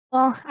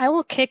Well, I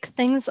will kick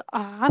things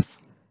off.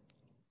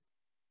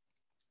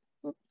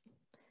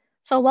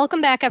 So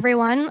welcome back,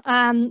 everyone.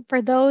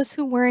 For those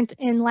who weren't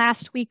in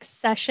last week's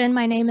session,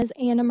 my name is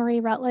Anna Marie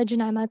Rutledge,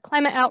 and I'm a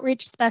climate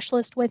outreach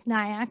specialist with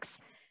NIAX.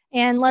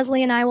 And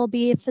Leslie and I will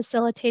be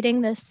facilitating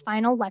this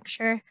final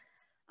lecture.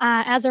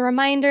 As a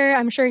reminder,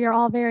 I'm sure you're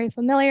all very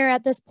familiar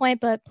at this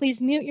point, but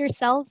please mute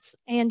yourselves.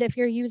 And if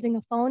you're using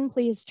a phone,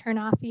 please turn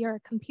off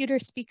your computer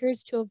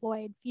speakers to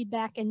avoid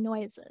feedback and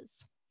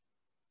noises.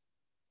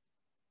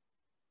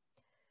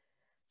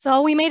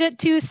 So we made it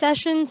to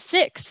session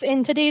 6.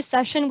 In today's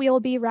session, we will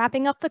be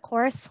wrapping up the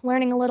course,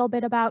 learning a little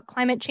bit about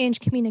climate change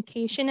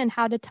communication and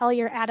how to tell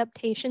your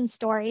adaptation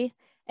story,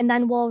 and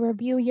then we'll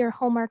review your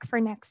homework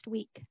for next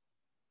week.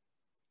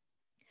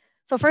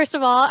 So first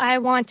of all, I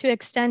want to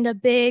extend a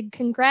big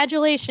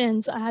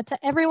congratulations to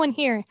everyone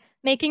here.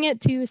 Making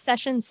it to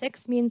session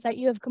 6 means that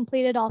you have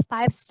completed all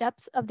 5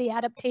 steps of the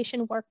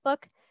adaptation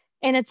workbook,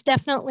 and it's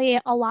definitely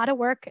a lot of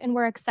work, and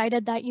we're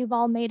excited that you've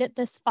all made it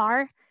this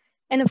far.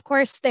 And of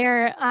course,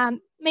 there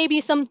may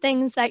be some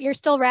things that you're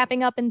still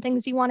wrapping up and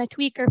things you want to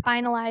tweak or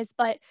finalize,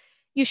 but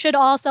you should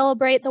all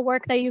celebrate the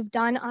work that you've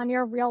done on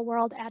your real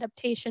world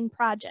adaptation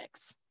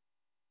projects.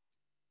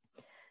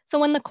 So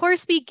when the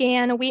course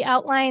began, we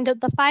outlined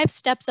the 5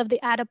 steps of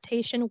the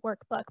adaptation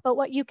workbook, but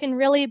what you can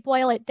really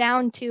boil it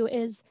down to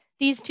is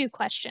these 2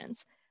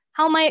 questions.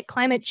 How might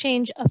climate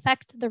change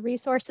affect the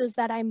resources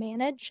that I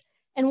manage?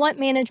 And what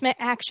management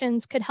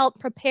actions could help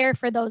prepare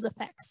for those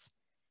effects?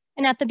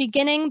 And at the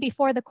beginning,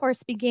 before the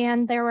course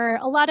began, there were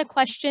a lot of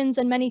questions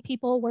and many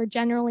people were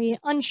generally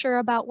unsure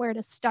about where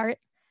to start.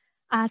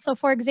 So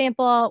for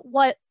example,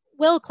 what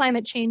will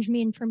climate change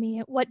mean for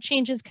me? What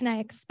changes can I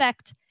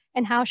expect?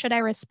 And how should I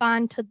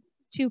respond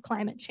to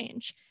climate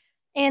change?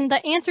 And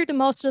the answer to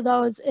most of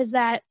those is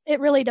that it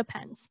really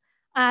depends.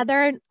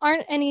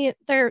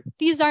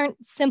 These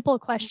aren't simple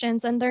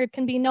questions, and there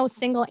can be no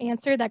single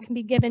answer that can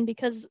be given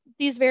because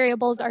these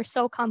variables are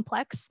so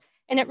complex.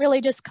 And it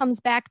really just comes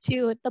back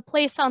to the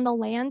place on the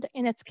land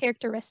and its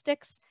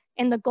characteristics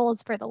and the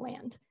goals for the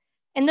land.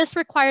 And this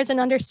requires an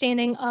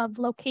understanding of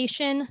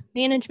location,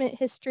 management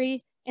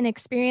history, and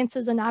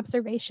experiences and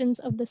observations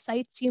of the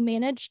sites you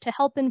manage to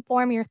help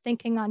inform your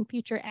thinking on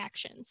future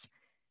actions.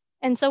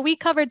 And so we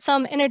covered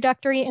some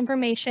introductory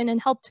information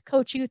and helped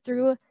coach you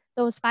through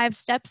those 5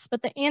 steps,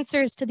 but the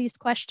answers to these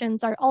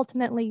questions are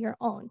ultimately your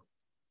own.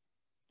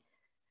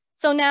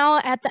 So now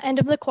at the end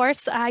of the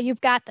course,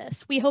 you've got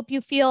this. We hope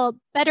you feel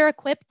better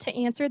equipped to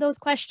answer those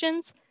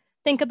questions,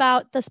 think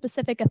about the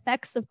specific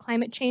effects of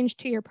climate change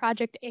to your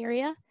project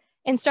area,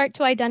 and start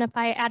to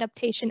identify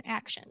adaptation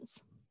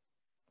actions.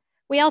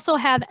 We also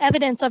have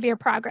evidence of your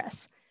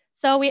progress.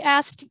 So we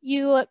asked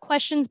you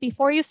questions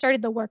before you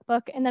started the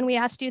workbook, and then we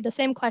asked you the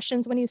same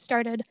questions when you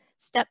started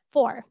step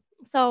 4.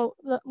 So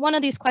one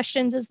of these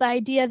questions is the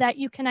idea that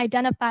you can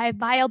identify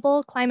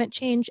viable climate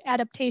change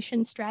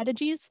adaptation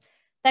strategies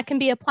that can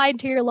be applied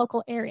to your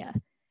local area.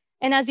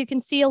 And as you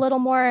can see, a little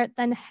more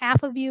than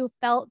half of you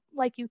felt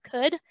like you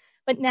could,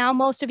 but now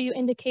most of you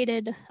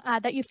indicated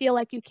that you feel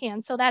like you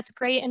can. So that's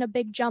great and a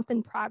big jump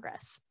in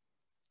progress.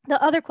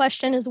 The other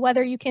question is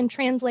whether you can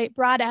translate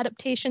broad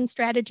adaptation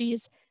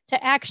strategies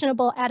to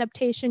actionable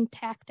adaptation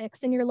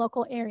tactics in your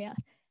local area.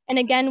 And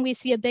again, we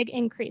see a big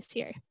increase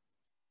here.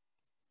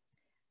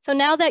 So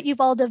now that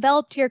you've all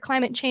developed your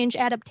climate change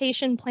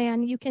adaptation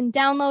plan, you can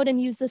download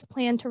and use this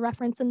plan to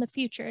reference in the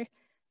future,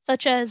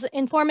 such as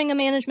informing a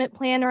management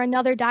plan or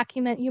another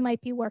document you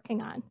might be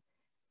working on.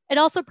 It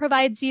also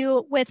provides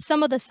you with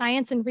some of the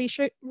science and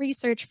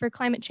research for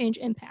climate change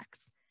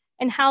impacts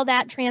and how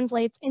that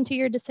translates into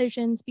your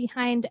decisions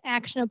behind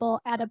actionable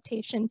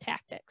adaptation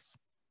tactics.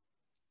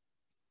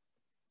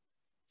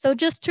 So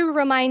just to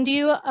remind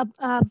you of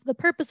the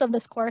purpose of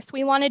this course,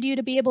 we wanted you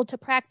to be able to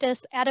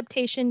practice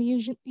adaptation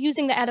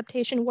using the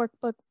adaptation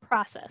workbook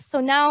process. So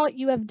now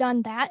you have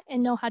done that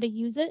and know how to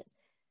use it,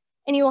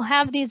 and you will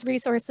have these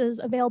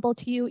resources available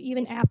to you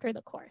even after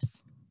the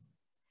course.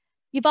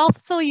 You've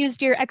also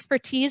used your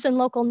expertise and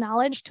local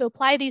knowledge to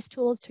apply these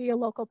tools to your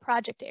local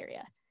project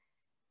area.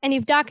 And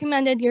you've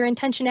documented your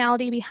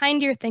intentionality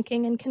behind your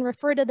thinking and can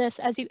refer to this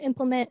as you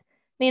implement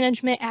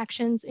management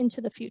actions into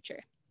the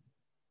future.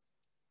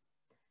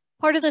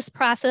 Part of this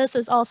process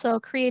is also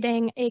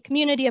creating a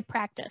community of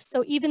practice.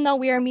 So even though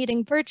we are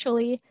meeting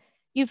virtually,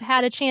 you've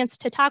had a chance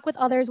to talk with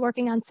others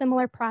working on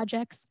similar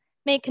projects,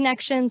 make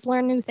connections,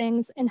 learn new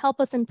things, and help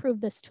us improve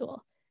this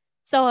tool.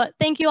 So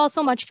thank you all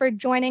so much for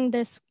joining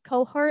this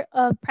cohort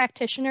of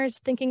practitioners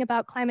thinking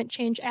about climate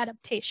change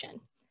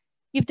adaptation.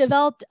 You've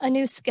developed a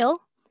new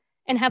skill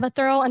and have a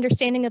thorough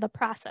understanding of the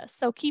process.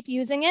 So keep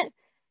using it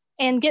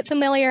and get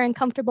familiar and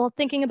comfortable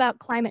thinking about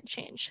climate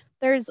change.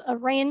 There's a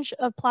range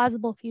of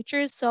plausible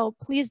futures, so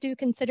please do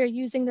consider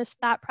using this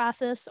thought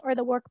process or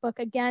the workbook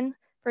again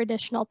for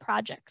additional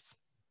projects.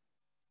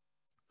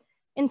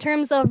 In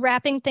terms of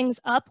wrapping things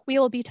up, we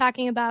will be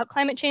talking about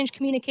climate change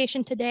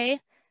communication today,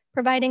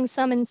 providing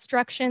some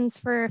instructions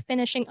for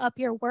finishing up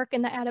your work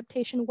in the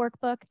adaptation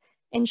workbook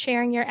and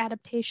sharing your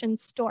adaptation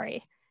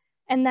story.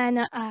 And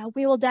then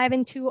we will dive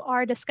into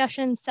our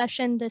discussion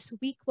session this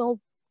week.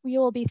 We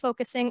will be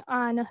focusing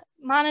on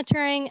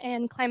monitoring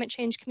and climate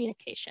change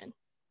communication.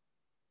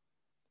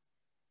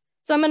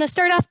 So I'm going to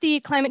start off the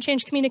climate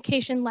change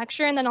communication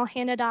lecture, and then I'll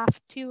hand it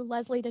off to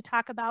Leslie to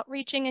talk about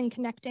reaching and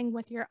connecting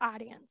with your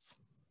audience.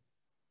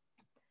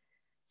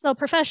 So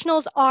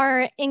professionals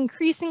are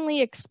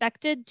increasingly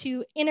expected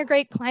to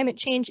integrate climate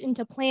change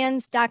into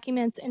plans,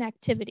 documents, and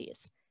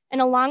activities. And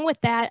along with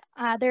that,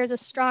 there's a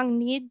strong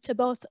need to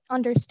both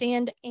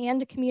understand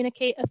and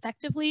communicate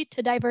effectively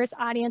to diverse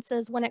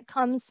audiences when it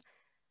comes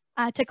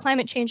to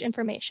climate change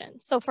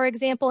information. So for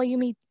example, you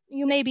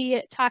may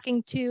be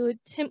talking to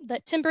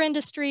the timber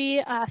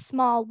industry,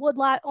 small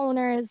woodlot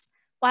owners,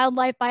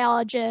 wildlife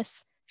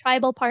biologists,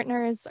 tribal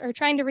partners, or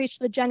trying to reach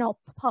the general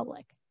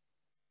public.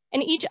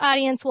 And each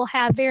audience will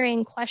have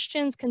varying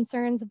questions,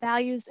 concerns,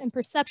 values, and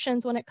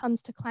perceptions when it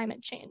comes to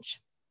climate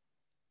change.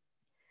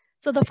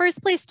 So the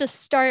first place to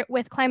start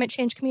with climate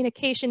change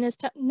communication is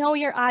to know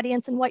your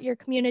audience and what your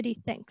community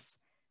thinks.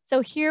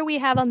 So here we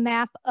have a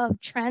map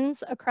of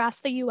trends across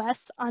the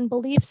US on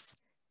beliefs,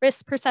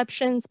 risk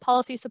perceptions,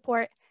 policy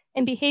support,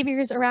 and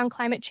behaviors around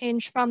climate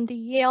change from the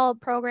Yale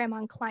program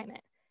on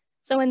climate.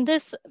 So in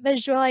this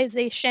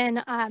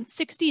visualization,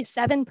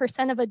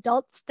 67% of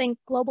adults think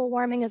global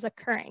warming is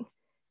occurring.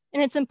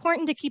 And it's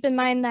important to keep in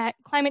mind that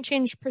climate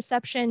change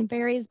perception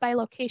varies by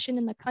location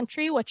in the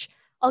country, which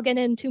I'll get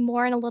into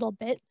more in a little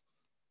bit.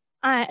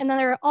 And then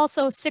there are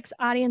also 6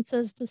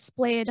 audiences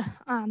displayed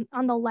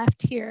on the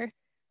left here,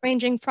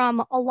 ranging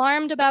from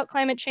alarmed about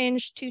climate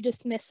change to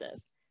dismissive.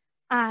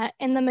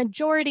 And the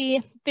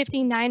majority,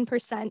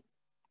 59%,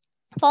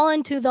 fall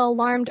into the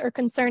alarmed or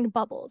concerned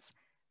bubbles.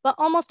 But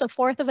almost a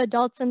fourth of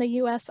adults in the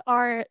US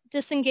are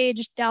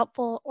disengaged,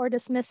 doubtful, or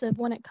dismissive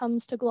when it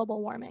comes to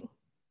global warming.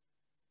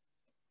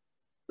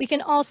 We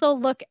can also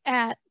look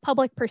at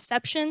public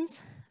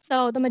perceptions.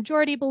 So the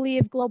majority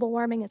believe global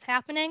warming is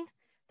happening,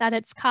 that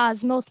it's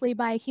caused mostly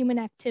by human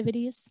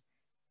activities,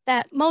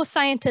 that most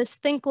scientists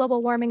think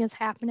global warming is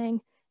happening,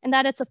 and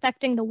that it's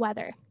affecting the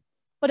weather.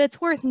 But it's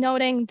worth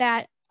noting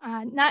that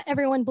not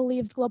everyone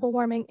believes global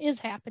warming is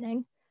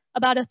happening.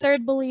 About a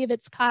third believe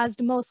it's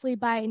caused mostly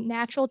by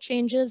natural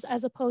changes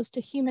as opposed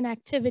to human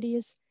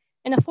activities.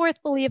 And a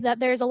fourth believe that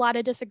there's a lot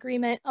of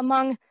disagreement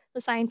among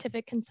the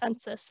scientific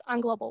consensus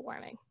on global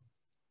warming.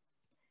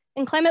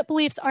 And climate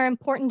beliefs are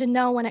important to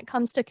know when it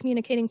comes to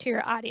communicating to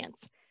your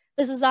audience.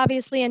 This is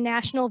obviously a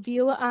national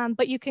view,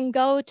 but you can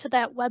go to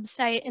that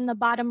website in the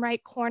bottom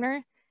right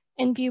corner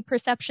and view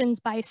perceptions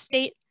by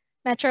state,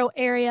 metro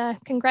area,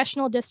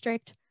 congressional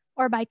district,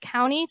 or by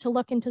county to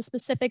look into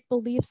specific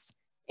beliefs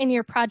in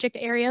your project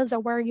areas or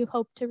where you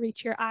hope to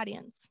reach your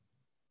audience.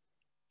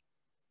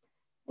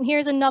 And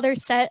here's another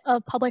set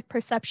of public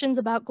perceptions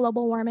about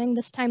global warming,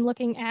 this time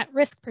looking at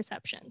risk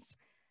perceptions.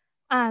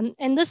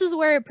 And this is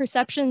where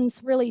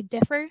perceptions really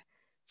differ.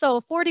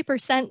 So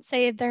 40%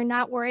 say they're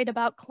not worried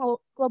about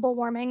global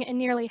warming, and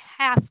nearly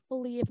half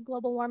believe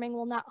global warming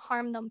will not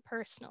harm them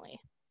personally.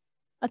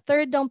 A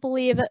third don't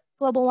believe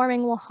global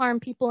warming will harm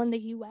people in the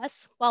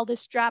US, while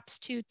this drops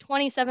to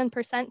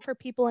 27% for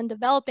people in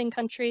developing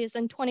countries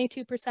and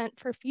 22%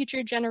 for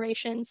future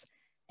generations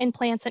in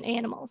plants and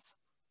animals.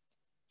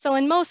 So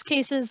in most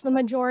cases, the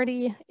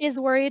majority is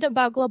worried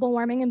about global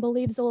warming and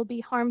believes it will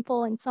be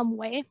harmful in some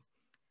way.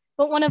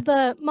 But one of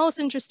the most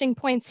interesting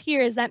points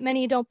here is that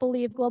many don't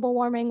believe global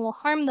warming will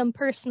harm them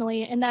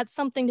personally, and that's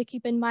something to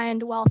keep in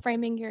mind while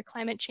framing your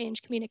climate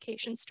change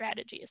communication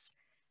strategies.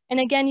 And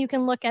again, you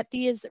can look at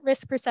these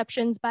risk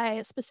perceptions by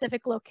a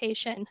specific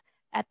location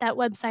at that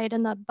website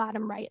in the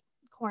bottom right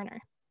corner.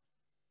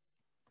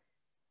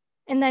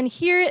 And then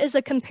here is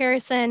a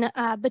comparison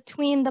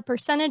between the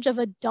percentage of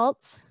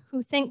adults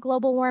who think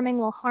global warming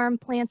will harm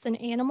plants and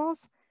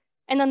animals,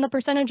 and then the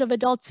percentage of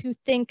adults who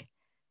think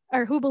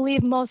or who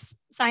believe most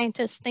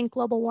scientists think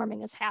global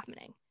warming is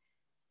happening.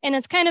 And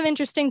it's kind of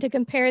interesting to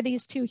compare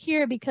these two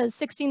here because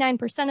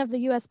 69% of the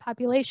US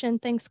population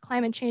thinks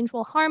climate change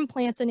will harm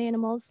plants and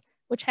animals,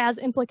 which has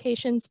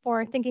implications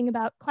for thinking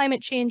about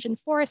climate change and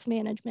forest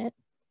management.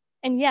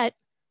 And yet,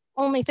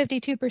 only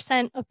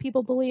 52% of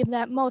people believe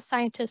that most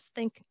scientists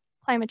think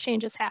climate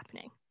change is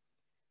happening.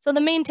 So the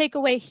main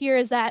takeaway here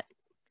is that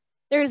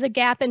there is a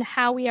gap in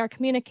how we are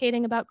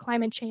communicating about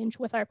climate change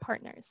with our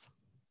partners.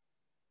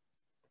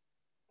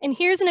 And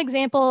here's an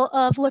example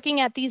of looking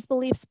at these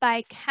beliefs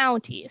by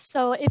county.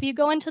 So if you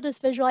go into this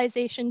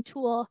visualization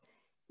tool,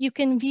 you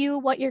can view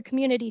what your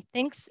community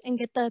thinks and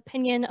get the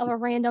opinion of a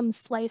random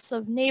slice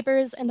of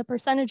neighbors and the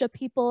percentage of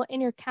people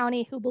in your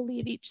county who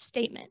believe each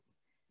statement.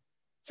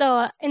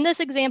 So in this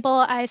example,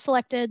 I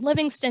selected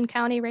Livingston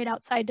County right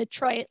outside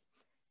Detroit,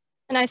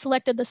 and I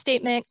selected the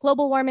statement,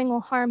 global warming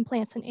will harm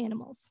plants and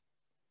animals.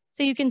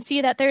 So you can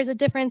see that there's a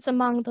difference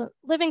among the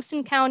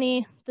Livingston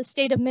County, the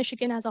state of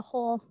Michigan as a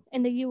whole,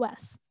 and the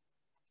US.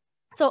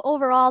 So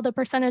overall, the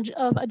percentage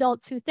of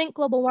adults who think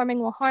global warming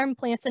will harm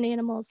plants and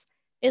animals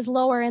is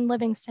lower in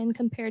Livingston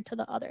compared to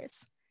the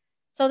others.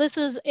 So this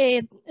is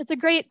it's a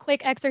great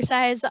quick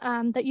exercise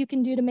that you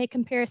can do to make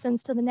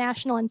comparisons to the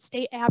national and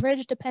state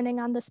average, depending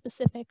on the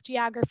specific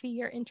geography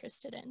you're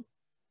interested in.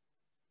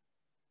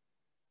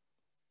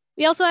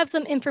 We also have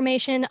some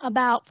information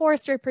about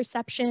forester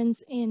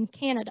perceptions in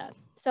Canada.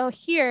 So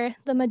here,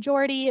 the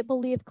majority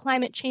believe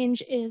climate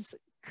change is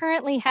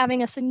currently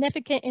having a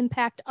significant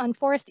impact on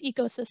forest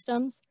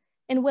ecosystems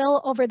and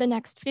will over the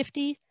next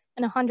 50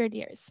 and 100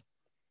 years.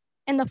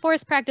 And the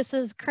forest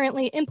practices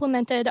currently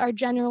implemented are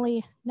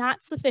generally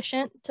not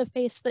sufficient to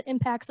face the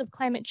impacts of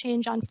climate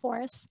change on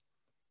forests.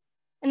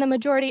 And the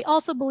majority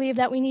also believe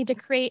that we need to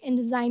create and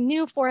design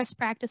new forest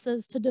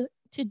practices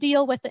to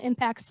deal with the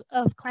impacts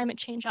of climate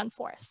change on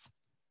forests.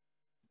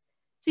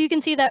 So you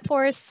can see that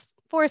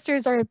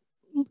foresters are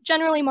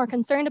generally more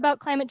concerned about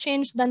climate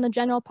change than the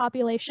general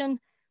population,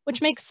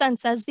 which makes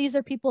sense as these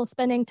are people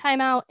spending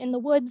time out in the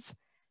woods,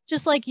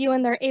 just like you,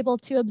 and they're able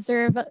to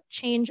observe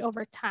change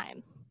over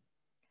time.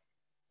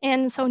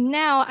 And so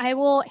now I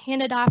will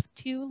hand it off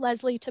to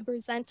Leslie to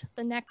present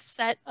the next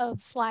set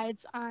of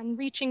slides on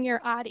reaching your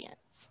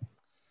audience.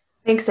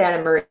 Thanks,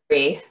 Anna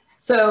Marie.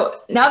 So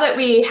now that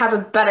we have a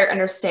better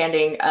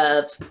understanding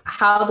of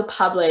how the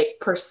public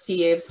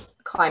perceives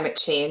climate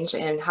change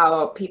and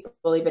how people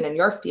even in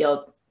your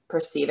field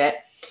perceive it,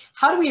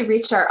 how do we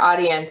reach our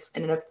audience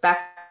in an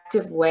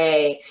effective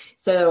way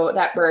so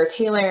that we're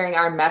tailoring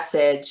our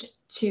message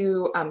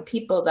to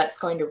people that's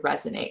going to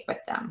resonate with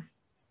them?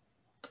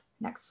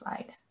 Next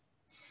slide.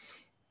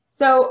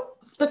 So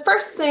the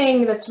first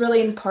thing that's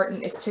really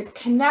important is to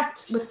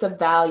connect with the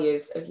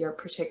values of your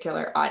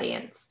particular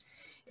audience.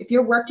 If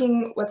you're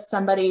working with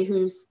somebody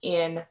who's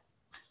in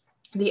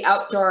the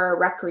outdoor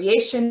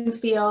recreation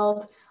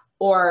field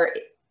or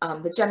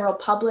the general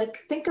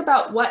public, think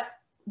about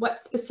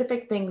what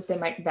specific things they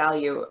might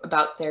value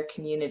about their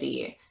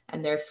community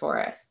and their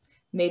forests.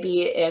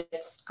 Maybe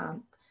it's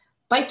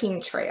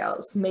biking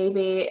trails,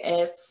 maybe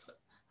it's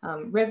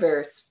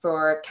rivers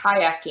for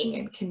kayaking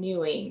and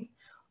canoeing,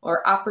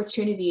 or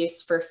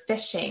opportunities for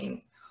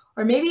fishing,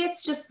 or maybe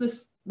it's just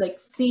this like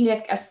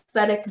scenic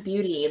aesthetic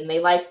beauty and they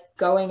like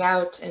going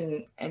out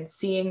and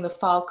seeing the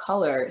fall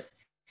colors.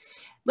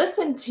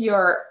 Listen to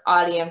your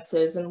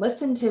audiences and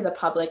listen to the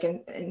public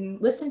and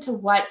listen to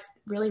what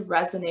really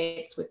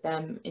resonates with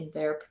them in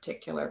their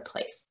particular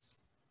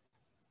place.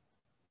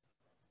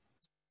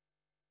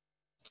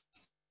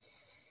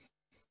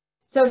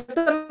 So if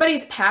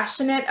somebody's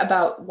passionate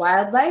about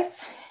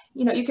wildlife,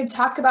 you can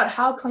talk about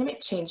how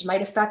climate change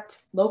might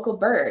affect local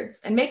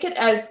birds and make it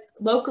as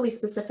locally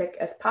specific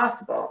as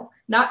possible.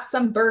 Not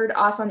some bird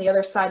off on the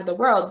other side of the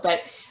world,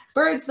 but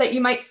birds that you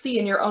might see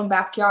in your own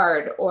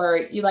backyard or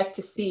you like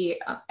to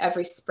see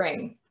every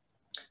spring.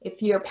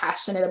 If you're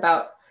passionate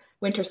about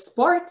winter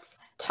sports,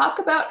 talk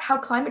about how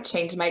climate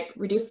change might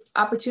reduce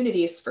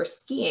opportunities for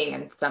skiing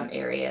in some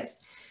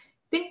areas.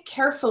 Think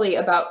carefully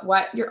about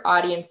what your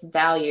audience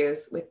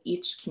values with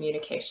each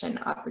communication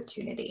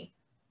opportunity.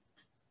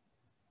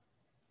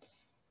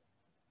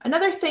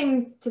 Another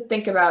thing to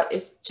think about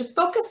is to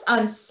focus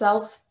on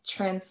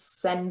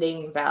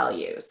self-transcending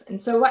values. And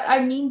so what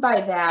I mean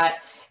by that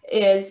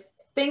is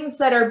things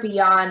that are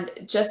beyond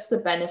just the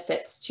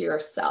benefits to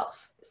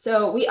yourself.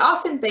 So we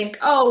often think,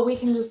 oh, we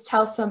can just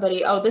tell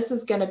somebody, oh, this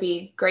is going to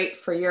be great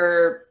for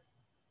your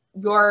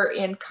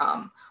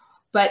income.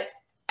 But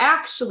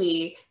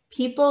actually,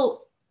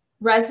 people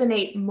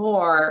resonate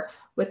more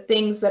with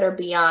things that are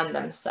beyond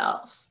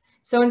themselves.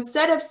 So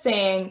instead of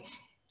saying,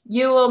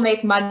 you will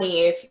make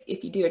money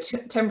if you do a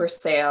timber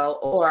sale,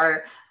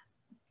 or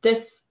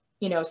this,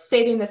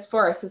 saving this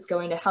forest is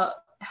going to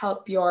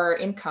help your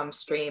income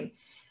stream.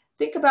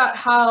 Think about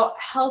how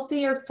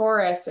healthier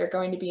forests are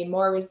going to be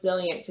more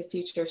resilient to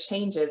future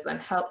changes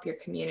and help your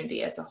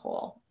community as a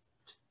whole.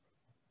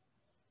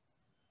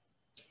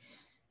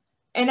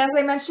 And as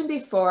I mentioned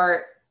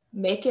before,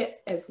 make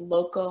it as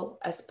local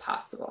as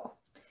possible.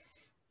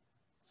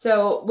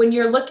 So when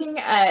you're looking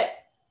at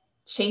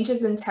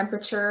changes in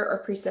temperature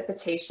or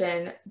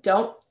precipitation,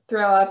 don't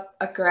throw up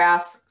a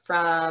graph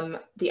from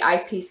the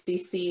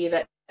IPCC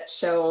that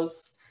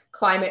shows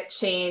climate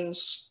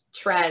change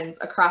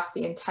trends across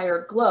the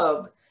entire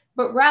globe,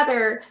 but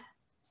rather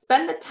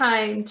spend the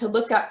time to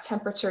look up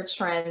temperature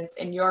trends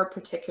in your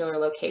particular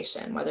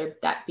location, whether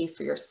that be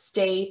for your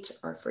state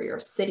or for your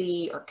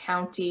city or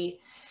county,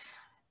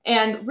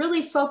 and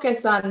really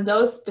focus on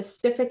those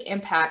specific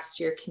impacts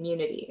to your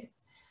community.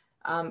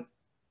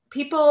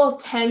 People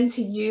tend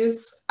to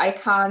use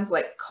icons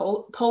like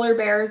polar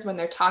bears when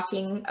they're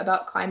talking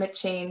about climate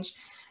change,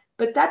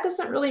 but that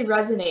doesn't really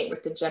resonate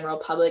with the general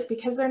public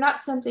because they're not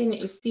something that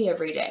you see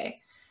every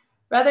day.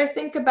 Rather,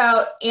 think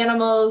about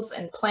animals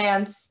and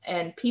plants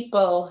and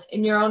people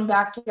in your own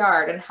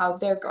backyard and how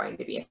they're going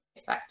to be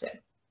affected.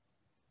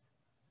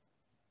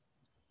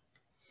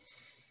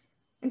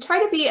 And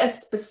try to be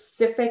as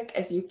specific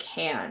as you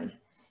can.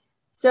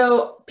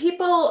 So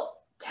people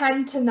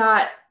tend to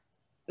not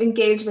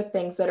engage with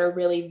things that are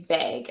really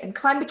vague, and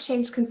climate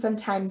change can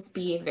sometimes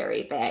be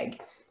very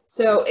vague.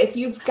 So if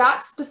you've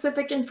got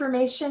specific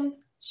information,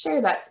 share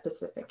that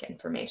specific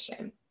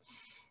information.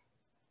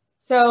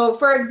 So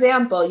for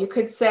example, you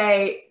could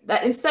say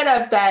that instead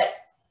of that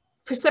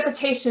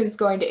precipitation is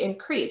going to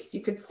increase,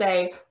 you could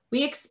say,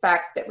 we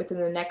expect that within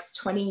the next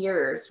 20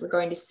 years, we're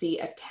going to see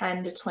a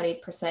 10 to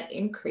 20%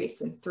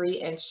 increase in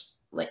 3-inch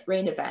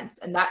rain events,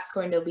 and that's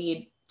going to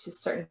lead to a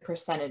certain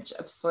percentage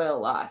of soil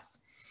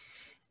loss.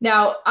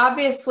 Now,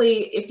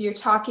 obviously, if you're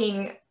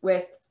talking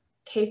with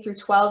K through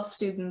 12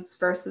 students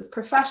versus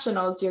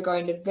professionals, you're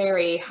going to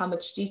vary how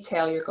much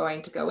detail you're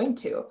going to go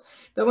into.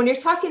 But when you're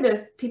talking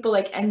to people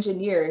like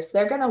engineers,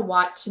 they're going to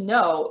want to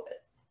know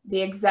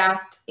the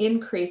exact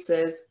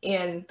increases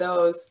in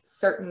those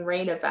certain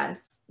rain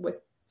events with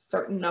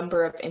certain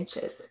number of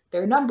inches.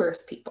 They're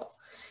numbers people.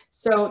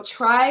 So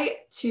try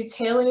to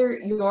tailor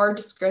your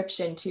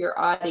description to your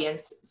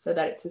audience so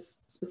that it's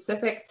as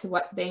specific to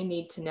what they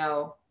need to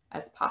know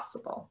as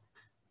possible.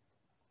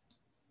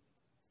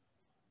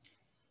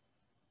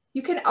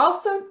 You can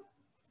also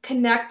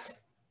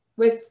connect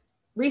with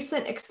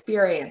recent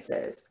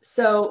experiences.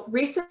 So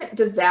recent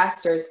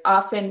disasters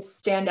often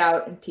stand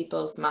out in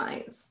people's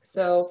minds.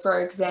 So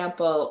for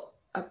example,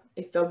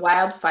 if a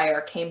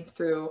wildfire came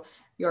through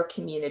your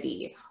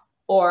community,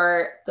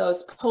 or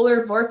those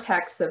polar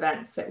vortex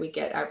events that we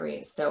get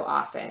every so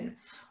often,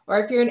 or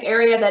if you're an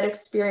area that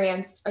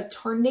experienced a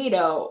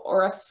tornado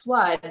or a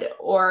flood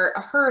or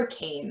a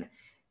hurricane,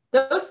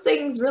 those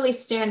things really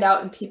stand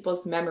out in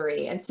people's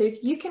memory. And so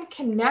if you can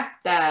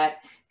connect that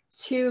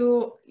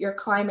to your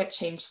climate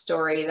change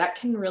story, that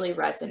can really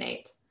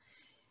resonate.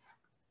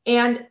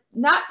 And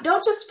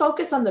don't just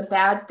focus on the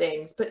bad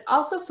things, but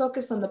also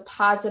focus on the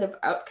positive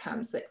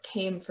outcomes that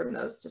came from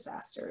those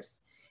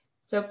disasters.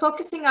 So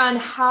focusing on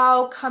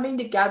how coming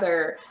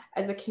together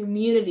as a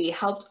community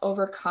helped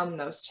overcome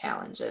those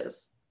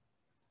challenges.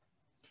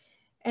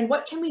 And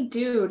what can we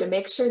do to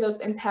make sure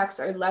those impacts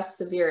are less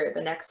severe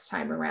the next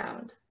time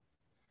around?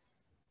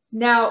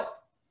 Now,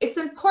 it's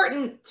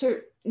important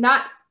to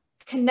not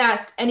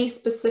connect any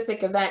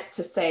specific event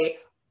to say,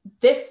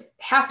 this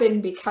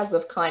happened because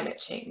of climate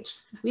change.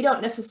 We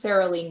don't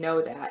necessarily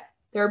know that.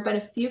 There have been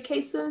a few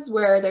cases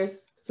where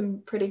there's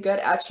some pretty good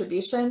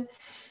attribution,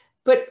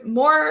 but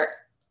more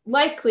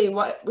likely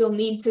what we'll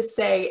need to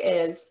say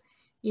is,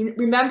 you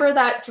remember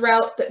that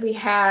drought that we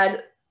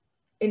had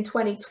in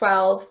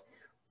 2012?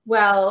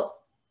 Well,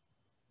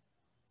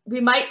 we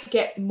might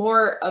get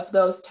more of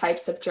those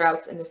types of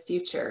droughts in the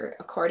future,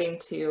 according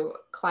to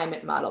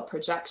climate model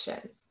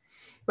projections,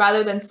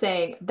 rather than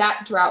saying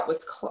that drought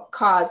was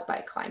caused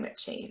by climate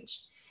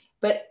change.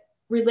 But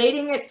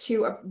relating it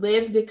to a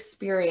lived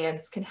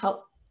experience can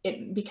help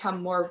it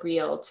become more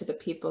real to the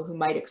people who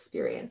might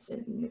experience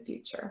it in the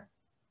future.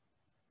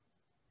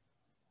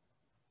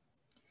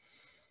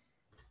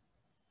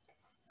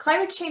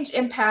 Climate change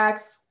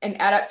impacts and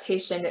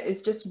adaptation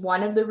is just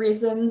one of the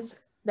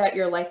reasons that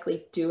you're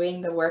likely doing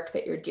the work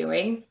that you're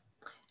doing.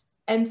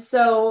 And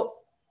so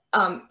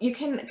you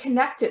can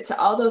connect it to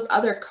all those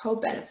other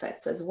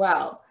co-benefits as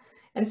well.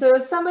 And so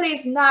if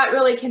somebody's not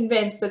really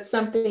convinced that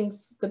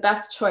something's the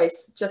best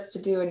choice just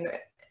to do in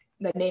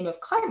the name of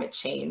climate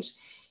change,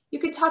 you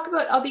could talk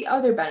about all the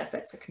other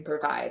benefits it can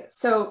provide.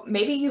 So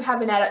maybe you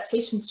have an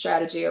adaptation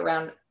strategy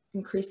around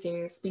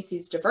increasing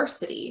species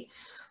diversity.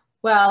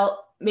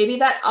 Well, maybe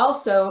that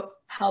also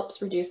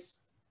helps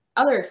reduce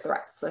other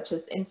threats such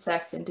as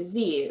insects and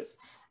disease,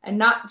 and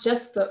not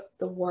just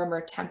the warmer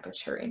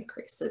temperature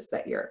increases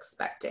that you're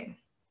expecting.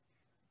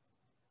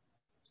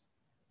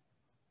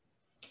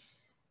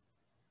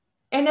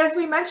 And as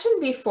we mentioned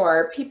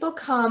before, people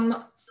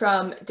come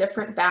from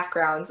different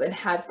backgrounds and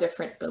have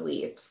different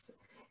beliefs.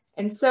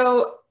 And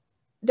so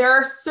there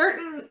are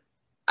certain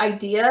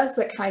ideas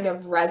that kind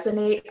of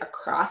resonate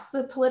across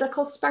the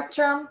political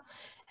spectrum.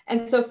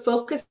 And so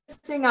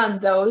focusing on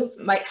those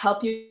might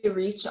help you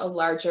reach a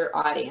larger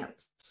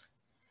audience.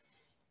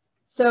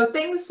 So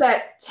things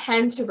that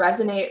tend to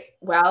resonate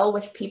well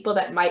with people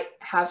that might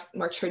have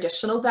more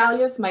traditional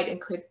values might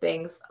include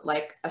things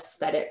like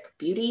aesthetic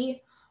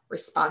beauty,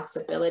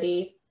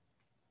 responsibility,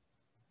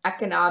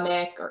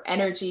 economic or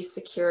energy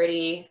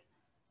security,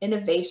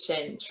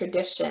 innovation,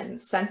 tradition,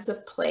 sense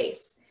of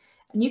place.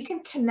 And you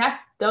can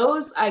connect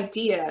those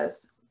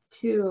ideas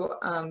to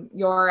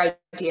your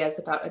ideas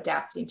about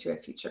adapting to a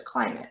future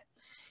climate.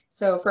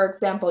 So for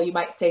example, you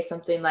might say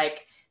something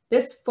like,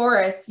 this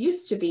forest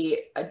used to be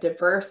a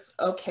diverse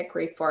oak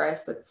hickory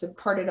forest that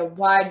supported a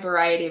wide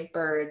variety of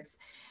birds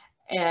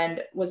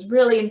and was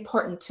really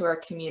important to our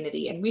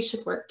community, and we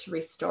should work to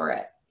restore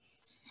it.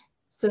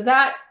 So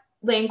that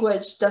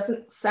language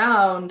doesn't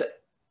sound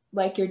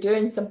like you're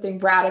doing something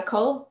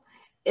radical.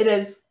 It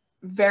is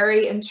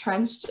very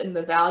entrenched in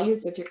the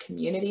values of your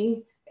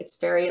community. It's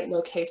very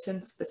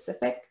location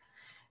specific.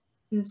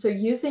 And so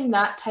using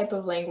that type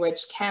of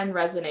language can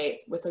resonate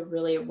with a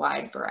really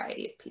wide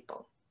variety of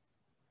people.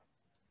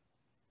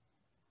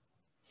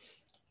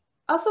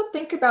 Also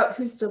think about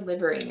who's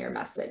delivering your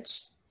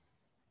message.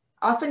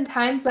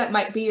 Oftentimes that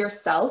might be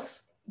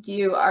yourself.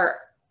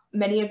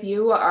 Many of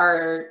you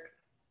are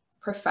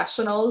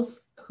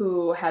professionals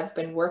who have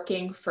been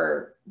working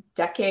for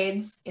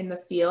decades in the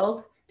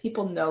field.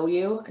 People know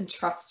you and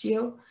trust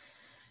you.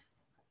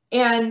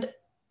 And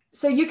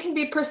so you can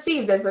be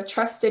perceived as a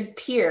trusted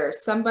peer,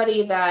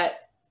 somebody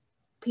that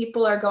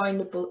people are going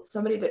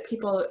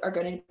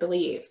to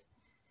believe.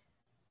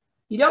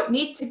 You don't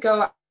need to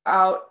go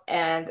out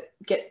and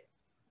get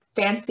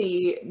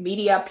fancy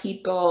media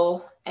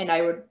people, and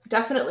I would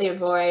definitely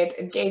avoid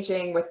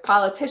engaging with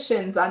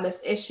politicians on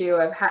this issue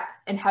of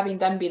and having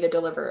them be the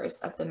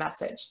deliverers of the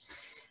message.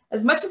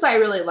 As much as I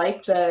really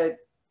like the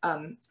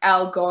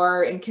Al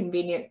Gore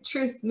Inconvenient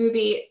Truth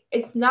movie,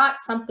 it's not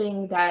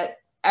something that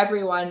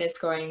everyone is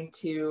going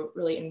to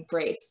really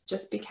embrace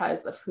just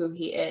because of who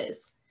he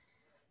is.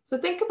 So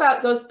think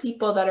about those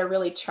people that are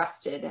really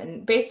trusted,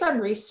 and based on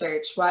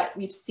research, what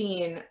we've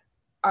seen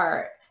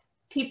are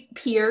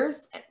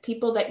peers,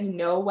 people that you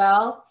know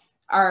well,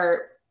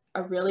 are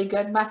a really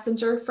good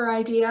messenger for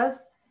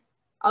ideas.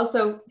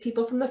 Also,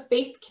 people from the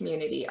faith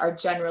community are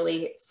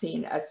generally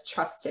seen as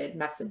trusted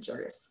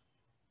messengers.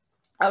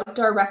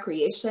 Outdoor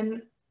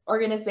recreation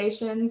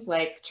organizations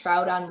like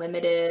Trout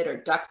Unlimited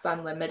or Ducks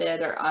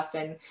Unlimited are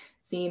often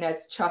seen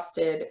as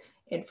trusted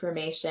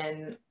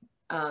information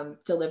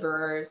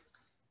deliverers.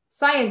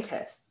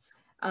 Scientists.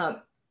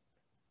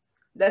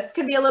 This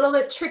can be a little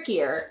bit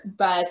trickier,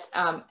 but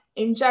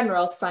in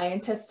general,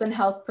 scientists and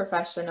health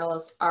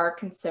professionals are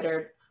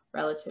considered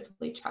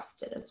relatively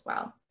trusted as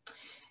well.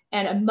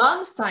 And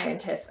among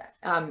scientists,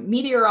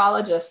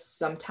 meteorologists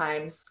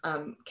sometimes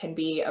can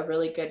be a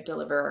really good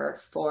deliverer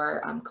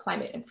for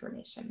climate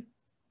information.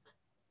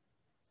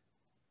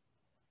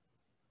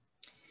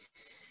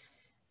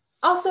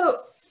 Also,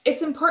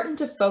 it's important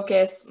to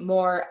focus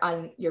more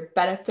on your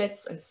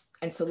benefits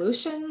and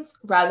solutions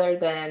rather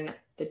than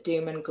the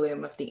doom and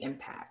gloom of the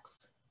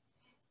impacts.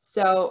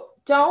 So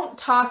don't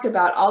talk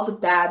about all the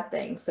bad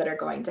things that are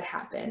going to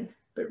happen,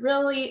 but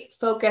really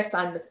focus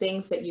on the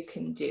things that you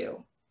can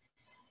do.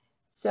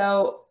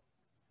 So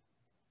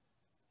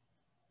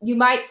you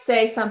might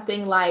say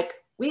something like,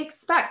 we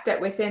expect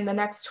that within the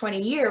next 20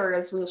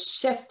 years, we'll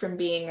shift from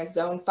being a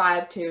zone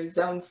 5 to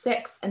zone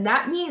 6. And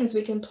that means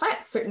we can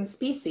plant certain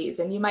species,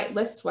 and you might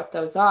list what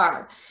those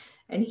are.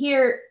 And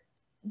here,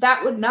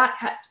 that would not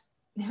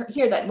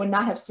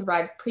have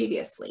survived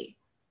previously.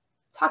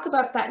 Talk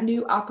about that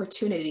new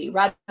opportunity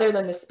rather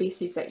than the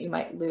species that you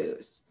might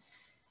lose.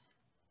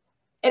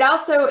 It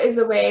also is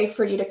a way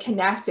for you to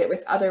connect it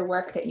with other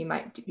work that you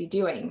might be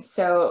doing.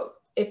 So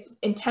if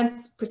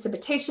intense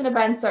precipitation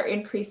events are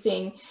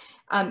increasing,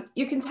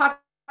 you can talk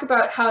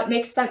about how it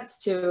makes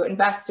sense to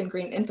invest in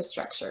green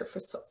infrastructure for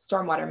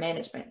stormwater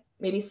management,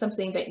 maybe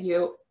something that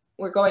you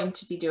were going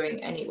to be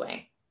doing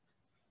anyway.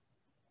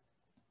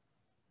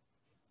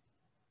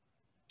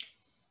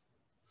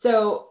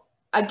 So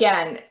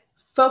again,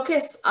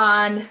 focus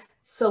on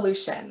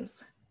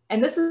solutions.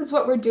 And this is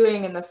what we're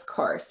doing in this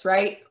course,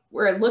 right?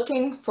 We're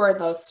looking for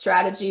those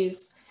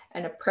strategies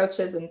and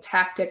approaches and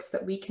tactics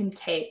that we can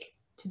take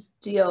to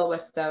deal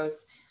with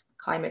those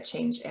climate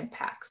change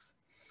impacts.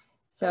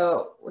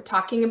 So we're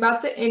talking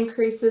about the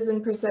increases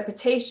in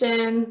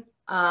precipitation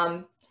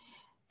and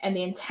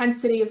the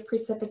intensity of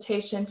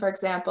precipitation, for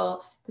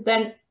example, but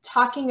then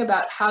talking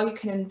about how you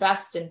can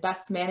invest in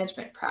best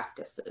management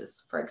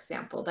practices, for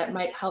example, that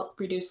might help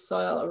reduce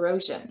soil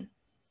erosion.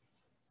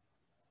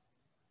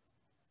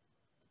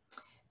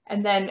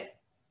 And then,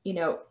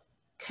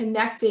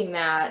 connecting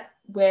that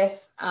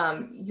with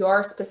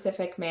your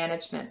specific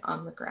management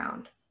on the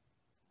ground.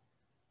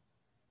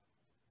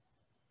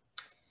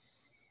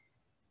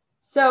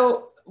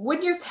 So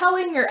when you're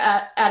telling your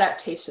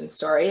adaptation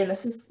story, and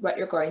this is what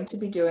you're going to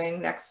be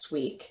doing next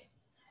week,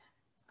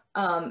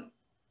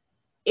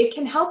 it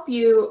can help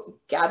you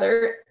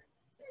gather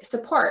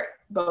support,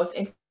 both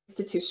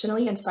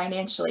institutionally and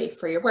financially,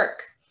 for your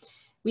work.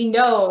 We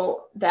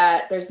know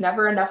that there's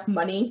never enough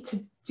money to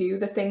do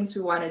the things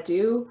we want to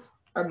do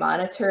or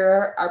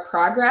monitor our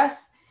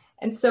progress.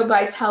 And so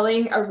by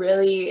telling a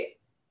really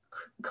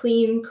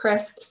clean,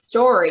 crisp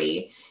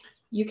story,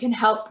 you can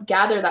help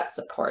gather that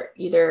support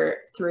either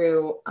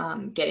through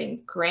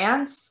getting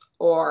grants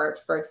or,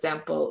 for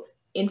example,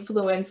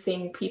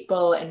 influencing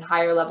people in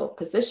higher level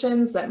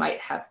positions that might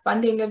have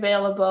funding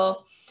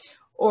available,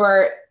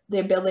 or the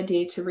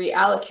ability to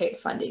reallocate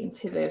funding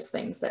to those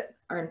things that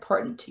are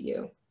important to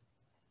you.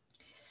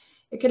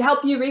 It could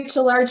help you reach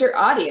a larger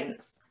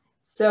audience.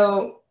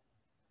 So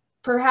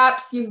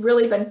perhaps you've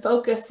really been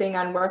focusing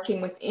on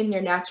working within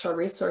your natural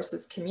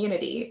resources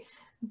community,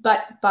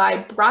 but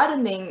by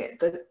broadening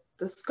the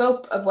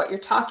scope of what you're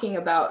talking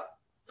about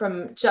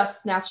from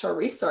just natural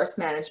resource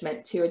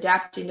management to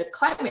adapting to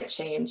climate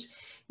change,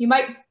 you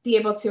might be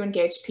able to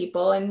engage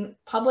people in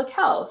public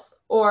health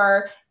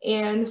or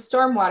in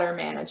stormwater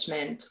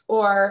management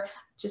or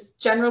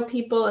just general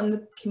people in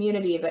the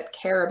community that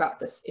care about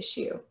this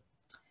issue.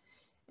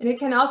 And it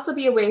can also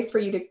be a way for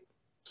you to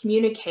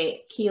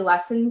communicate key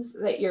lessons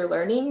that you're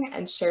learning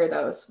and share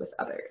those with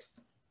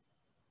others.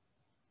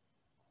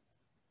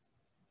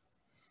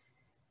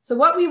 So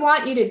what we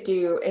want you to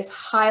do is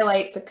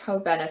highlight the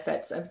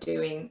co-benefits of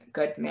doing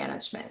good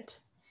management.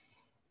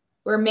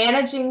 We're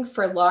managing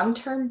for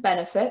long-term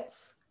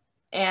benefits,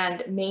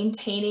 and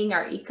maintaining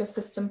our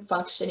ecosystem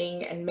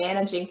functioning and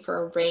managing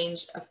for a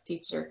range of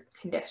future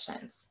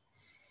conditions.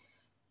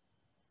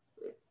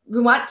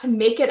 We want to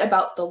make it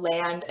about the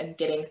land and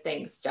getting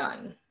things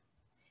done.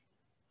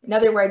 In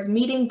other words,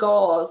 meeting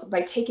goals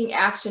by taking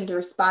action to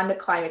respond to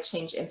climate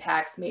change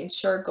impacts may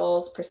ensure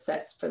goals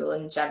persist for the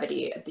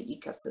longevity of the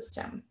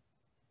ecosystem.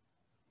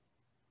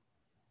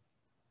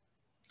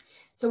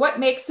 So what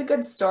makes a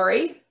good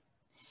story?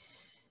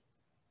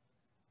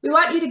 We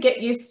want you to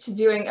get used to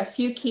doing a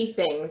few key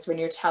things when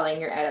you're telling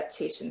your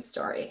adaptation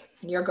story.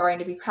 And you're going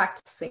to be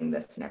practicing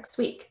this next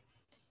week.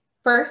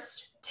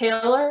 First,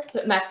 tailor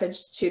the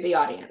message to the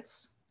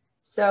audience.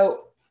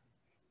 So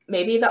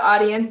maybe the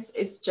audience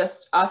is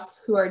just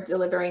us who are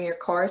delivering your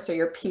course or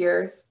your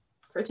peers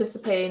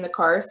participating in the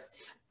course.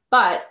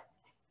 But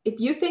if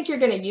you think you're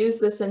going to use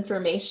this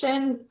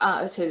information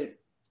to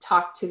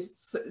talk to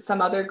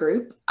some other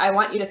group, I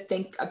want you to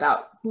think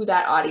about who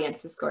that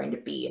audience is going to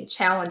be and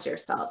challenge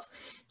yourself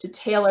to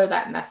tailor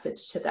that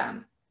message to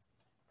them.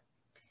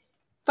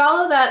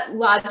 Follow that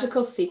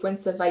logical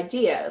sequence of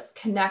ideas,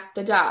 connect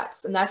the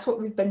dots, and that's what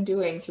we've been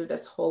doing through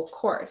this whole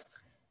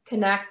course.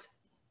 Connect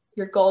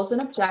your goals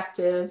and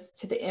objectives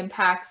to the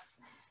impacts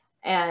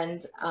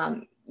and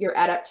your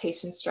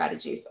adaptation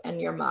strategies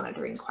and your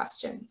monitoring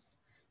questions.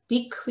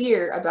 Be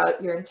clear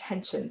about your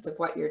intentions of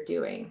what you're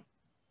doing.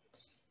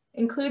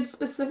 Include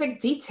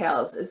specific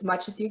details as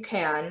much as you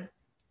can,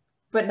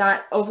 but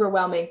not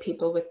overwhelming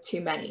people with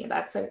too many.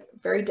 That's a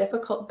very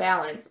difficult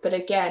balance. But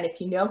again, if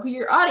you know who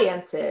your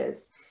audience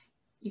is,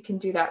 you can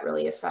do that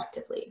really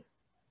effectively.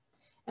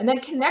 And then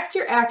connect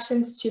your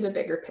actions to the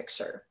bigger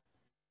picture.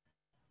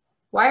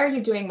 Why are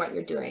you doing what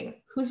you're doing?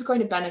 Who's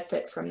going to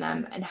benefit from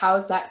them? And how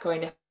is that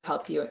going to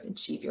help you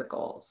achieve your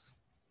goals?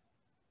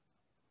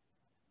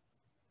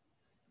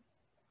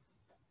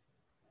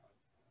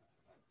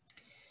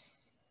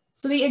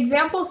 So the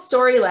example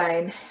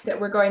storyline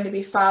that we're going to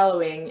be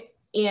following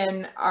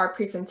in our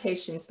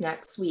presentations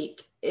next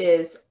week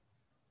is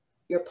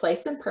your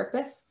place and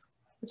purpose,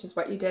 which is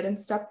what you did in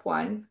step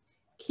 1.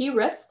 Key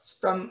risks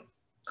from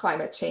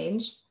climate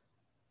change.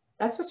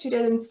 That's what you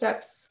did in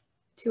steps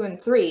 2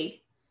 and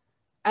 3.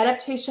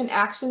 Adaptation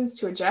actions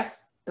to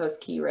address those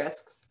key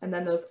risks, and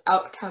then those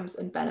outcomes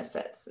and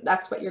benefits.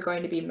 That's what you're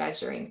going to be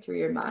measuring through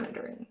your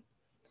monitoring.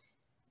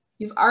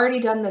 You've already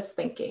done this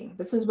thinking.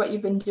 This is what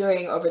you've been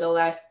doing over the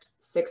last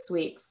 6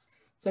 weeks.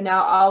 So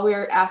now all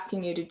we're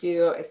asking you to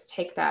do is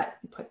take that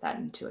and put that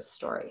into a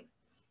story.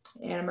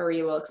 Anna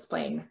Marie will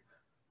explain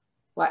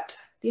what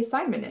the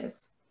assignment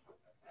is.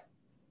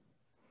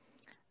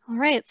 All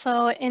right,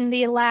 so in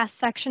the last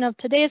section of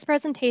today's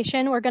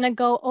presentation, we're going to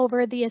go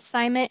over the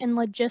assignment and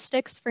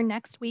logistics for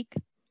next week.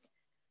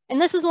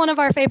 And this is one of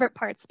our favorite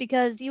parts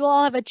because you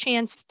all have a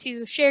chance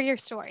to share your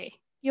story.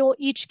 You'll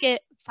each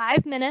get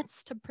 5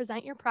 minutes to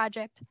present your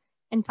project,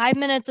 and 5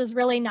 minutes is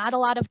really not a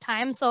lot of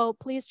time, so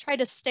please try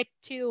to stick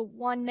to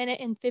 1 minute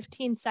and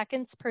 15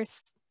 seconds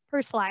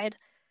per slide,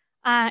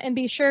 and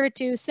be sure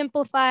to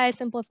simplify,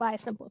 simplify,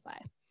 simplify.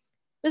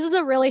 This is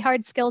a really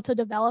hard skill to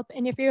develop,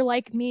 and if you're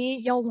like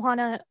me, you'll want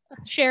to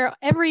share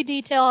every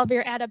detail of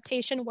your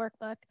adaptation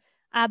workbook,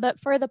 but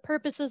for the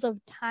purposes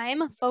of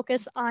time,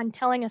 focus on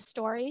telling a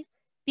story,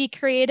 be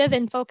creative,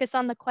 and focus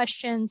on the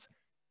questions: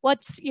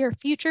 what's your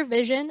future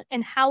vision,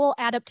 and how will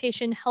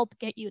adaptation help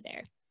get you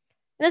there?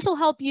 This will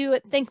help you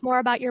think more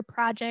about your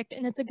project,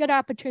 and it's a good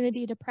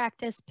opportunity to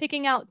practice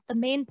picking out the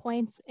main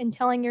points and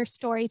telling your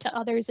story to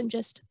others in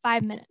just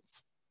 5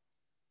 minutes.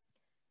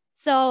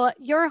 So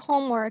your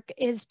homework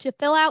is to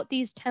fill out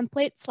these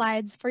template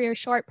slides for your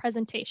short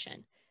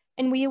presentation,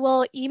 and we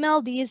will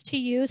email these to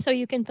you so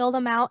you can fill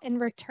them out and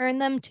return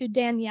them to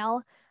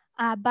Danielle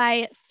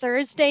by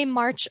Thursday,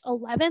 March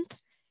 11th.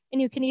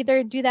 And you can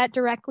either do that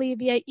directly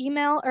via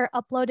email or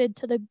upload it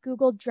to the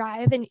Google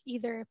Drive in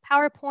either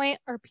PowerPoint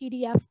or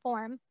PDF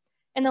form.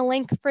 And the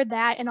link for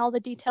that and all the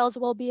details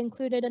will be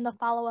included in the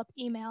follow-up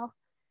email.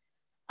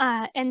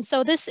 And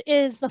so this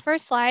is the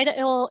first slide.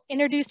 It will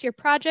introduce your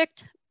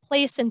project,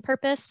 place and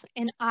purpose,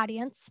 and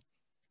audience.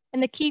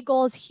 And the key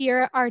goals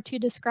here are to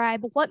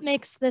describe what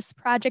makes this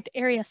project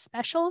area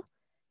special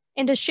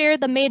and to share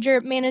the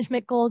major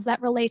management goals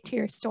that relate to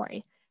your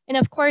story. And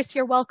of course,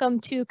 you're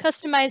welcome to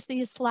customize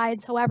these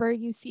slides however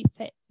you see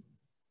fit.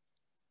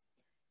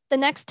 The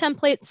next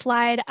template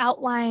slide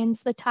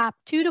outlines the top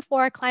 2 to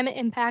 4 climate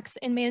impacts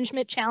and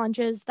management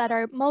challenges that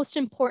are most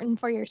important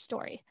for your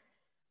story.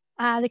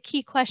 The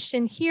key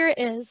question here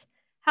is,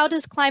 how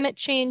does climate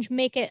change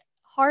make it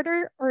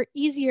harder or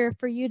easier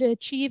for you to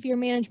achieve your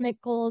management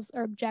goals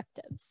or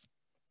objectives?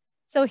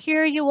 So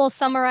here you will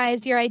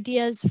summarize your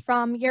ideas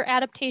from your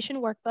adaptation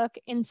workbook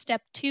in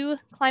step 2,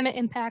 climate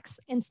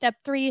impacts, and step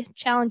 3,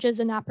 challenges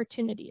and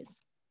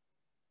opportunities.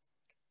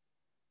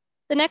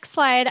 The next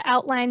slide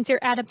outlines your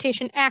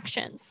adaptation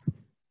actions.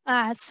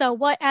 So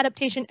what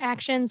adaptation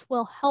actions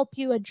will help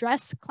you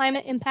address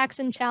climate impacts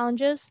and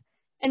challenges?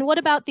 And what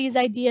about these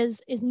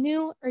ideas is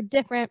new or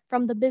different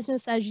from the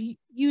business as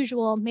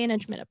usual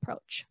management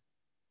approach?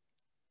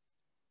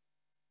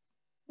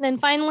 And then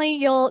finally,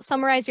 you'll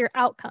summarize your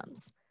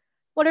outcomes.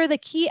 What are the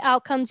key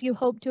outcomes you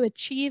hope to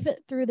achieve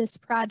through this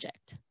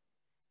project?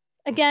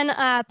 Again,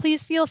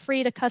 please feel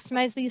free to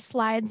customize these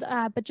slides,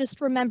 but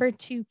just remember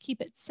to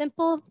keep it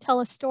simple,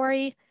 tell a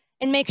story,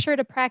 and make sure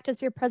to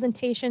practice your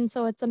presentation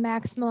so it's a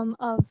maximum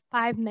of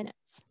 5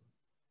 minutes.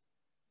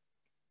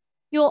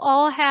 You'll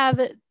all have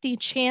the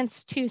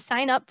chance to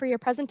sign up for your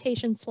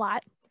presentation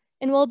slot,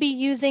 and we'll be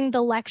using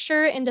the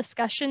lecture and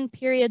discussion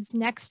periods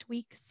next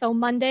week, so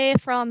Monday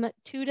from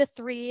 2 to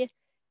 3,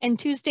 and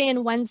Tuesday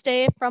and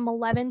Wednesday from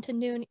 11 to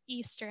noon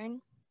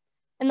Eastern.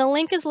 And the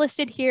link is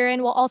listed here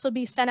and will also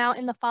be sent out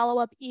in the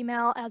follow-up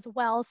email as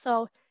well.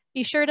 So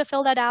be sure to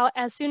fill that out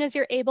as soon as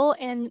you're able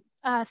and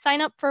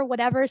sign up for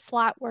whatever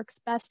slot works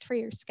best for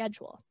your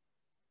schedule.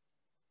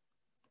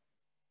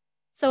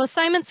 So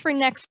assignments for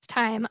next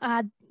time.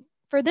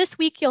 For this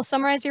week, you'll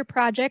summarize your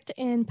project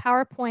in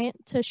PowerPoint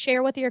to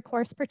share with your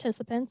course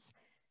participants.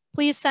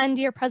 Please send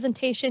your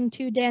presentation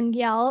to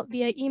Danielle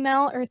via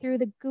email or through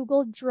the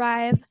Google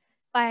Drive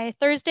by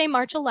Thursday,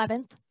 March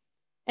 11th.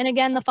 And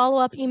again, the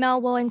follow-up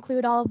email will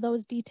include all of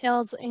those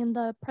details in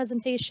the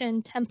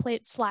presentation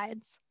template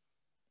slides.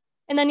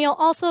 And then you'll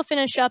also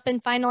finish up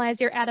and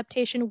finalize your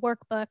adaptation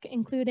workbook,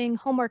 including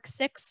homework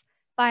 6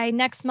 by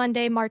next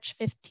Monday, March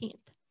 15th.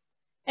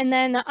 And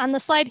then on the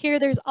slide here,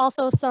 there's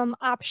also some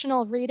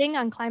optional reading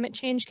on climate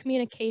change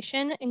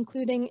communication,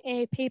 including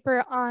a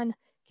paper on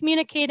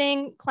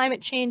communicating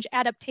climate change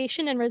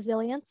adaptation and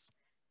resilience,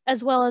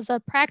 as well as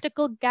a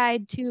practical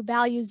guide to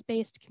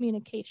values-based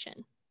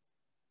communication.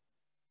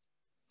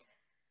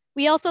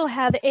 We also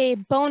have a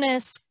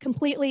bonus,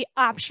 completely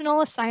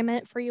optional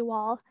assignment for you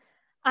all.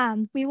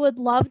 We would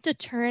love to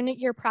turn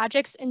your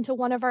projects into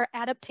one of our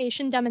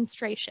adaptation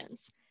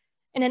demonstrations.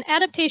 And an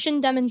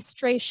adaptation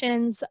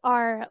demonstrations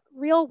are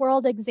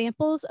real-world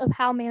examples of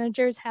how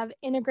managers have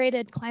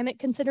integrated climate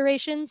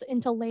considerations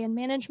into land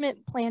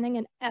management, planning,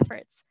 and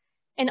efforts.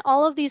 And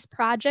all of these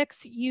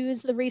projects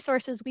use the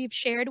resources we've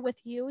shared with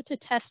you to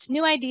test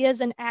new ideas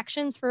and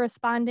actions for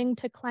responding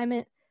to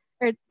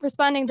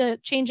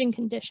changing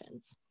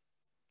conditions.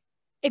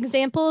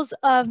 Examples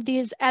of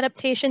these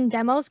adaptation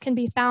demos can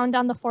be found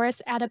on the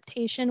Forest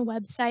Adaptation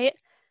website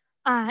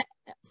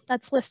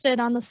that's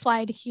listed on the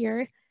slide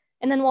here.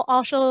 And then we'll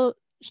also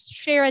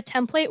share a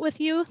template with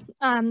you.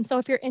 So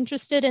if you're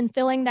interested in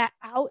filling that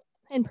out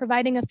and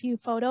providing a few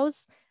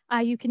photos,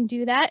 you can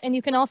do that. And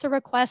you can also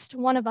request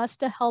one of us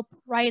to help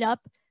write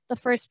up the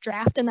first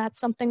draft, and that's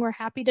something we're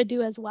happy to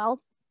do as well.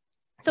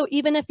 So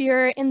even if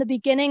you're in the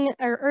beginning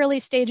or early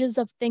stages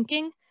of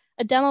thinking,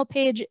 a demo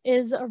page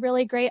is a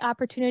really great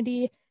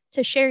opportunity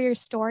to share your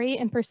story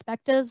and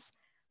perspectives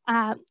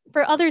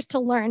for others to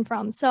learn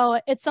from. So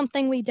it's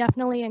something we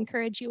definitely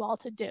encourage you all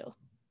to do.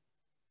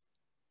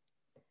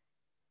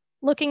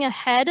 Looking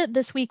ahead,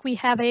 this week we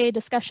have a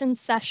discussion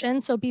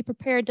session, so be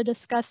prepared to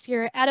discuss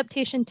your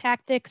adaptation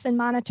tactics and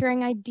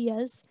monitoring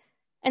ideas.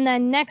 And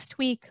then next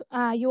week,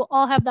 you will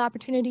all have the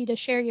opportunity to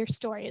share your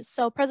stories.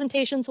 So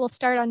presentations will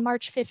start on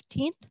March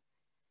 15th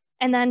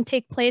and then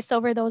take place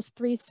over those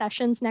 3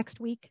 sessions next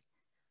week.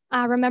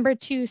 Remember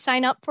to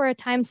sign up for a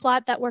time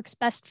slot that works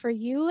best for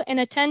you and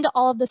attend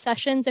all of the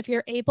sessions if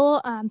you're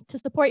able to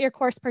support your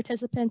course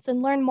participants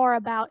and learn more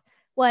about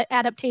what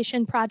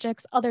adaptation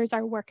projects others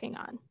are working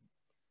on.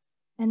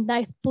 And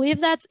I believe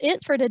that's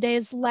it for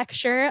today's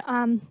lecture.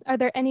 Are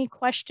there any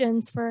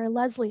questions for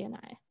Leslie and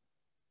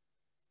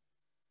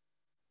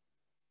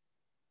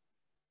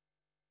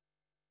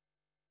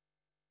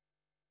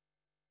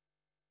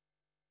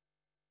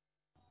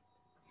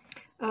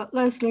I?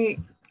 Leslie,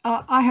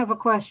 I have a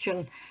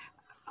question.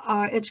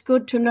 It's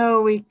good to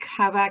know we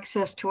have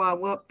access to our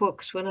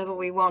workbooks whenever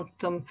we want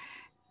them.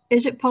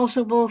 Is it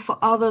possible for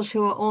others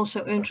who are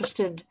also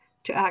interested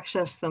to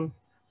access them?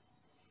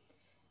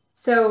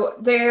 So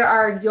they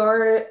are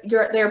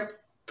they're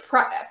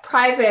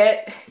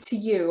private to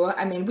you.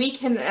 I mean, we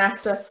can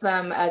access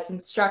them as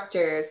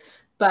instructors,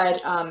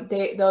 but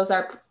those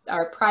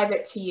are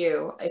private to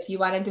you. If you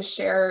wanted to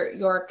share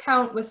your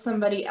account with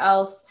somebody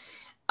else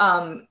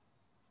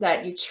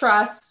that you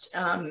trust,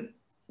 then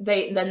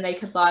they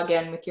could log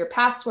in with your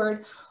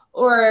password.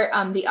 Or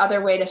the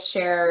other way to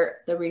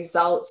share the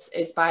results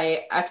is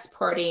by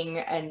exporting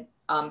and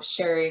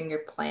sharing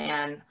your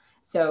plan.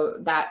 So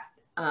that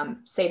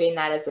saving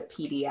that as a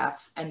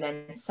PDF and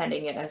then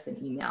sending it as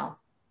an email.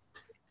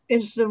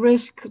 Is the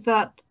risk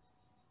that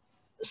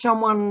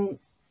someone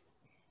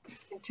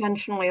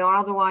intentionally or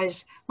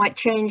otherwise might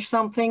change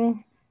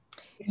something?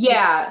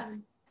 Yeah,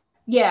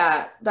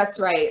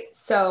 that's right.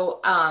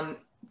 So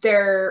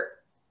there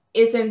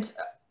isn't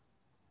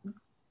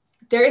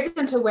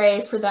a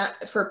way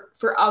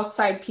for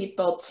outside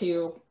people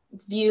to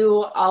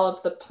view all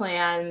of the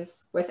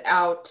plans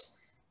without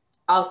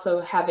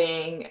also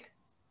having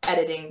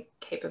editing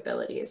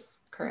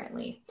capabilities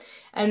currently.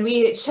 And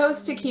we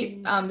chose to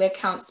keep the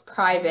accounts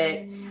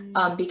private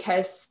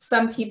because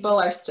some people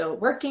are still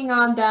working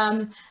on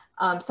them.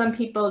 Some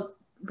people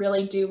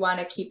really do want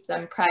to keep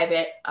them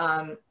private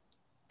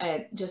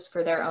and just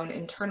for their own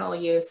internal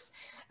use.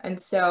 And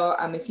so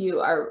if you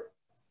are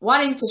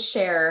wanting to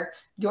share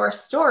your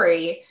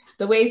story,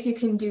 The ways you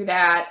can do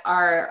that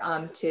are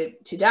to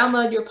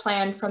download your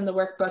plan from the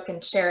workbook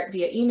and share it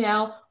via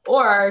email,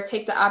 or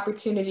take the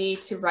opportunity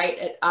to write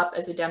it up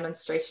as a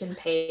demonstration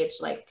page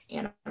like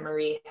Anna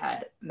Marie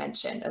had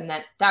mentioned. And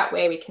that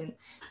way we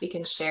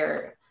can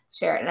share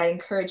it. And I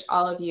encourage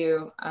all of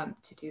you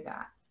to do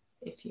that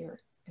if you're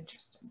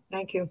interested.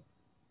 Thank you.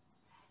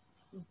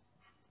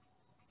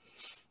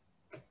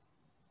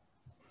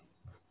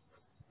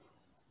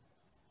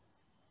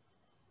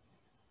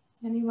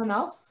 Anyone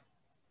else?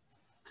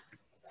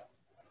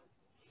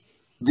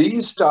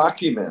 These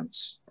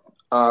documents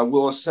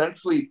will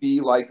essentially be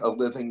like a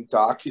living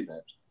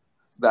document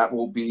that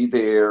will be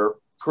there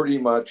pretty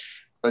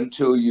much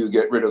until you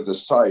get rid of the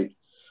site.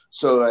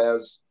 So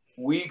as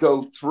we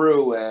go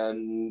through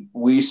and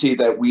we see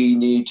that we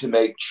need to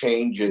make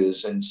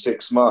changes in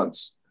 6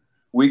 months,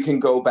 we can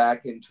go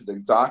back into the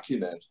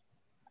document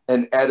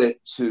and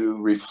edit to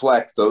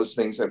reflect those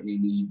things that we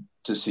need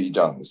to see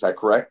done. Is that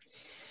correct?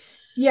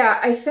 Yeah,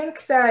 I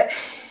think that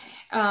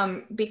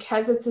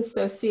because it's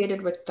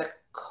associated with the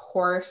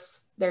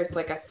course, there's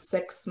like a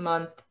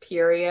 6-month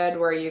period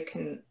where you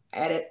can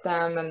edit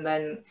them. And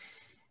then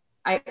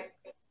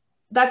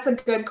that's a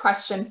good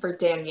question for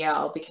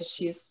Danielle, because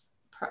she's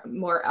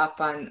more up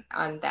on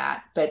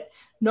that. But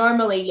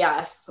normally,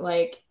 yes,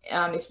 like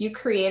if you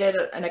created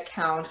an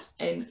account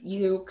and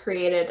you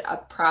created a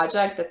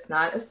project that's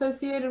not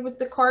associated with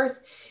the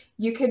course,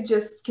 you could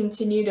just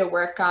continue to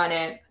work on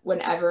it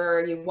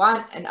whenever you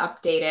want and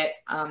update it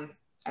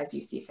as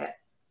you see fit.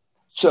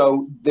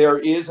 So there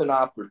is an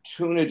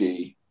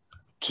opportunity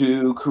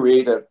to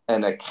create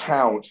an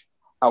account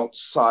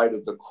outside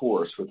of the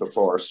course with the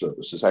Forest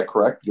Service. Is that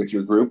correct with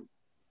your group?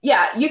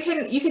 Yeah, you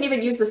can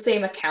even use the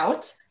same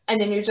account,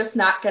 and then you're just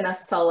not going to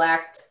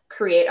select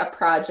create a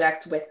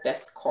project with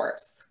this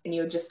course, and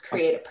you just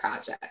create a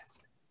project.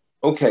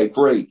 Okay,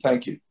 great.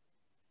 Thank you.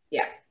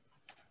 Yeah.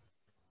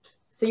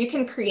 So you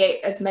can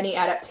create as many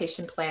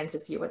adaptation plans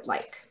as you would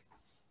like.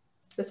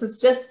 This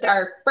is just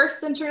our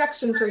first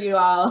introduction for you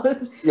all.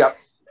 Yep.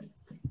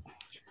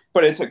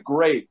 But it's a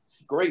great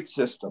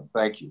system.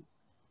 Thank you.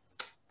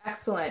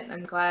 Excellent.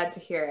 I'm glad to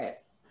hear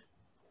it.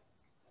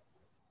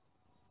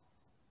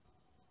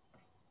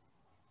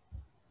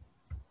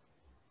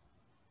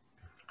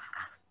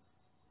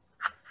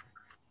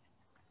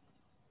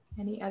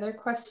 Any other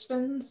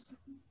questions?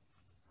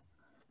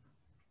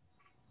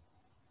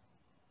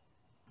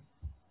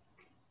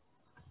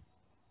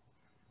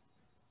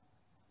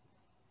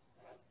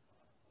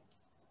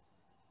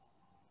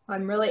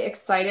 I'm really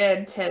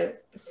excited to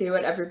see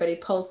what everybody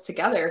pulls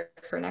together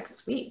for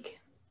next week.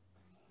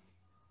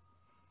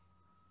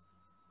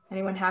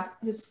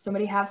 Does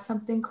somebody have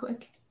something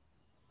quick?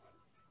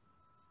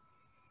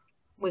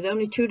 With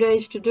only 2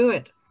 days to do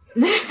it.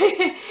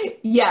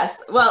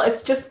 Yes, well,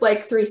 it's just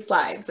like 3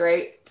 slides,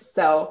 right?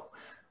 So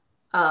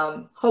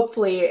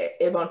hopefully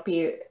it won't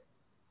be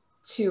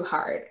too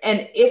hard.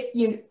 And if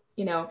you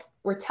know,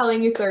 we're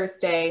telling you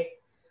Thursday,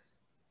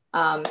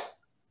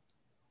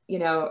 you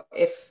know,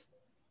 if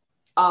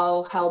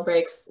all hell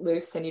breaks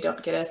loose and you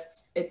don't get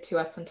it to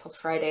us until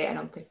Friday, I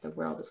don't think the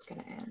world is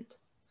going to end.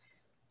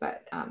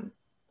 But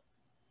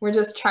we're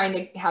just trying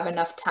to have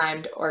enough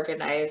time to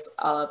organize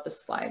all of the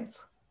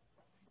slides.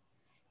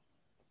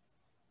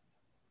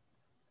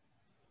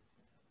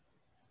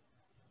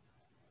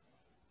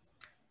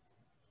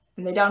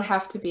 And they don't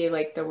have to be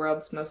like the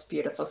world's most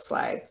beautiful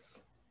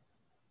slides.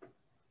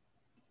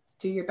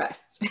 Do your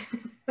best.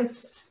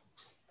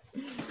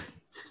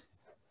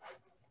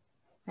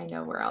 I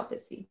know we're all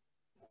busy.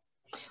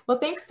 Well,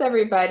 thanks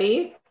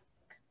everybody.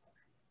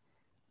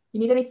 You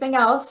need anything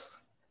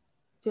else,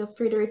 feel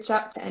free to reach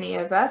out to any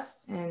of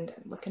us, and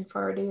looking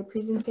forward to your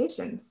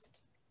presentations.